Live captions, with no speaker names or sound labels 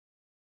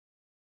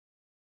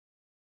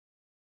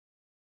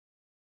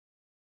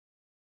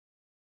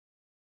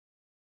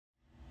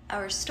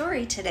Our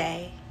story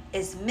today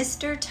is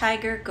Mr.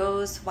 Tiger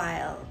Goes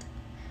Wild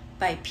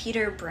by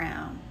Peter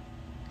Brown.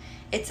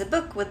 It's a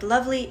book with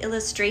lovely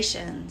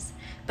illustrations,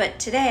 but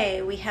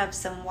today we have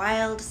some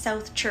wild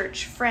South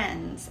Church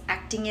friends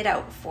acting it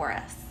out for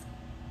us.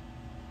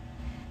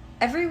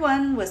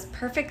 Everyone was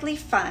perfectly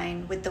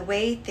fine with the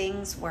way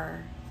things were.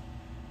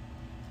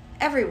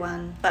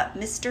 Everyone but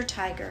Mr.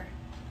 Tiger.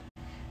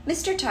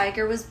 Mr.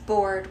 Tiger was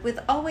bored with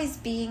always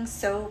being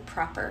so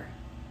proper.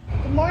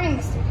 Good morning,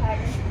 Mr.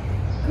 Tiger.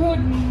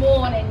 Good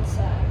morning,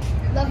 sir.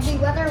 Lovely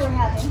weather we're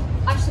having,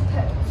 I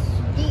suppose.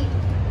 indeed.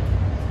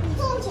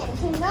 Children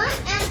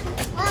cannot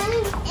act on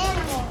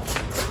animals.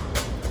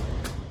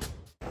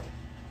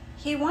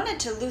 He wanted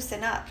to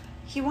loosen up.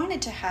 He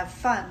wanted to have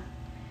fun.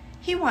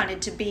 He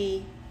wanted to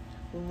be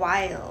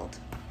wild.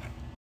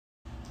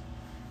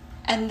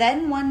 And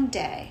then one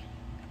day,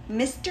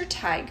 Mr.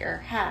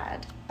 Tiger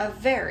had a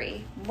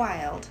very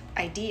wild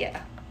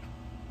idea.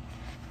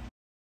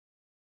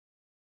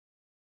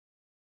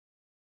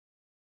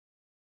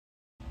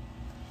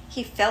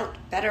 He felt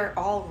better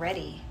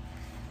already.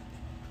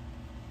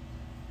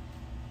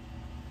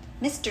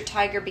 Mr.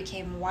 Tiger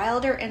became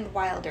wilder and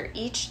wilder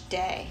each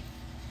day.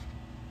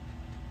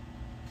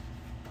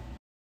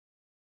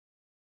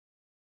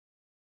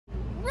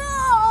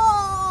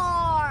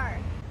 Roar!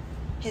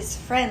 His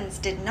friends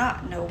did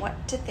not know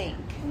what to think.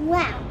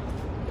 Wow.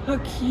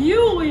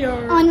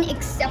 Peculiar.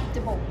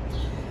 Unacceptable.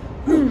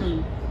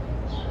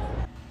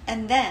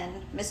 And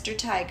then Mr.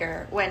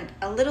 Tiger went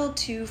a little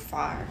too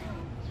far.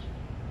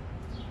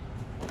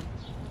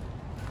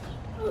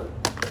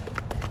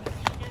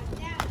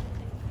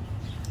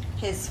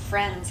 His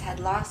friends had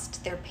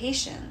lost their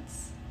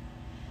patience.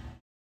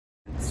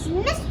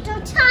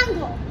 Mr.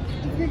 Tiger.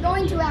 If you're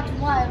going to act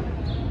wild,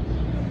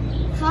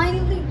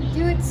 kindly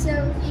do it so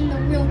in the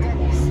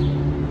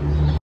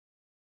wilderness.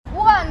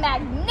 What a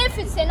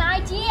magnificent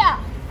idea!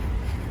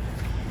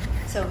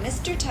 So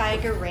Mr.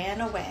 Tiger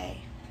ran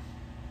away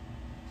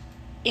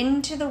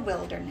into the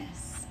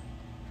wilderness,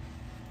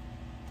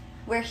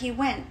 where he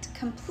went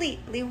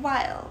completely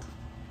wild.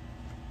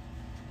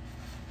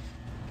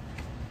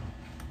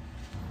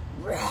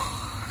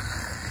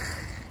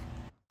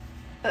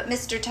 But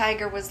Mr.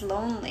 Tiger was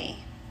lonely.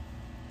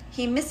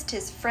 He missed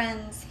his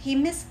friends, he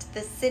missed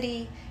the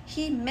city,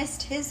 he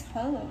missed his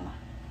home.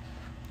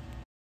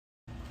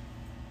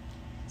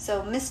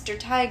 So Mr.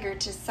 Tiger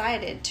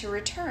decided to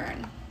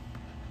return.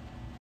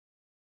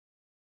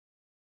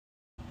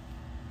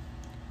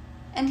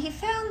 And he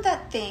found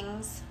that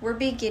things were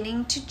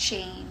beginning to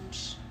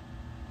change.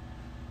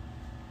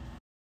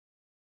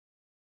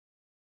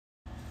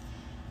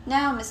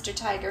 Now Mr.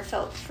 Tiger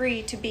felt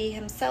free to be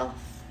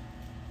himself.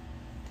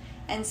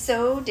 And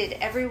so did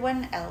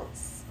everyone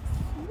else.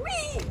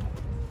 Whee!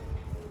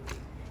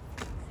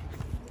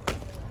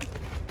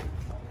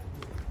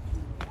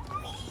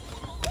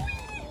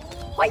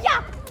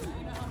 Hoya!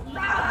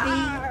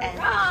 The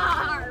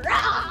end.